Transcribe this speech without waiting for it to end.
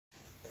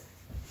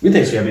With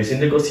x, we have this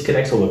integral secant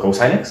x over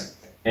cosine x.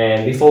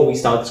 And before we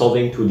start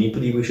solving too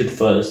deeply, we should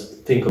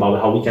first think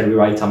about how we can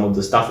rewrite some of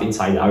the stuff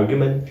inside the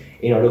argument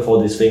in order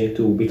for this thing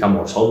to become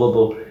more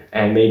solvable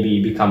and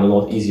maybe become a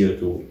lot easier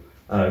to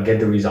get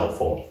the result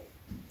for.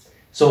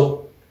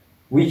 So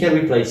we can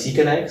replace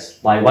secant x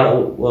by 1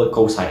 over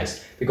cosine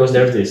x, because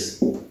there's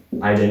this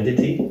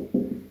identity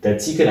that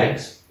secant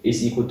x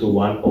is equal to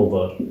 1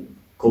 over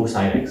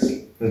cosine x.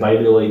 And by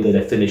the way, the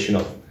definition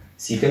of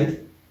secant.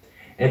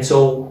 And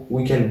so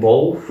we can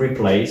both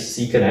replace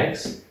secant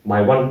x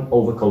by 1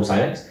 over cosine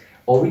x,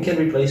 or we can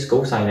replace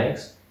cosine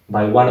x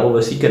by 1 over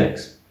secant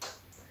x.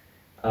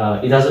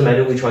 It doesn't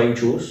matter which one you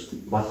choose,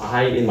 but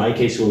I, in my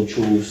case, will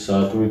choose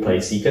to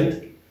replace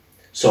secant.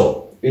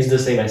 So it's the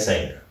same as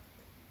saying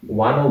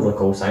 1 over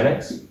cosine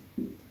x,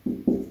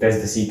 that's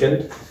the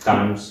secant,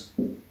 times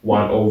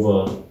 1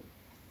 over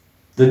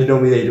the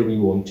denominator we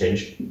won't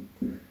change,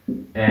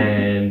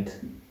 and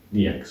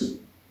dx.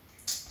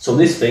 So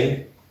this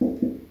thing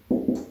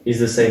is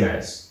the same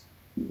as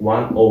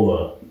 1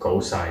 over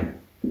cosine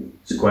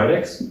squared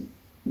x,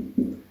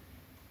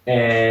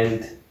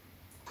 and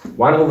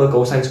 1 over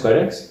cosine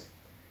squared x,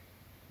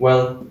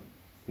 well,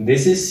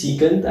 this is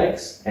secant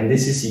x and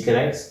this is secant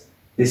x,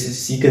 this is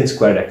secant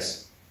squared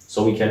x.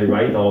 So we can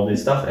write all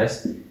this stuff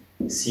as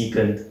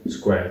secant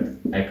squared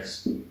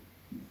x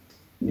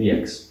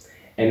dx.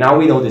 And now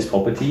we know this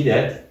property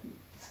that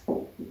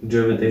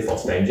derivative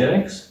of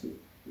tangent x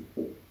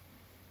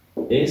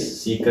is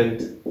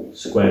secant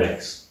squared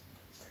x.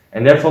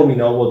 And therefore we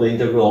know what the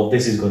integral of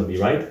this is going to be,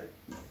 right?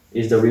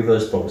 Is the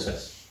reverse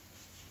process.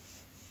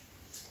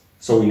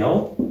 So we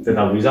know that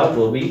our result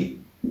will be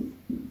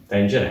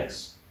tangent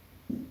x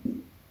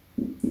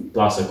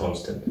plus a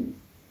constant.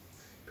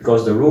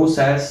 Because the rule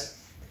says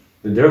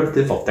the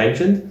derivative of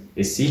tangent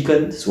is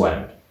secant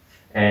squared,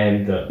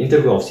 and the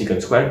integral of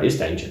secant squared is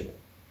tangent.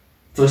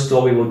 First of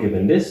all, we were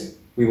given this.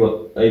 We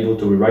were able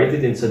to rewrite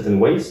it in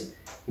certain ways,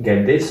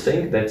 get this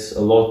thing that's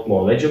a lot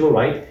more legible,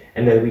 right?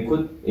 And then we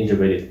could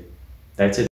integrate it. That's it.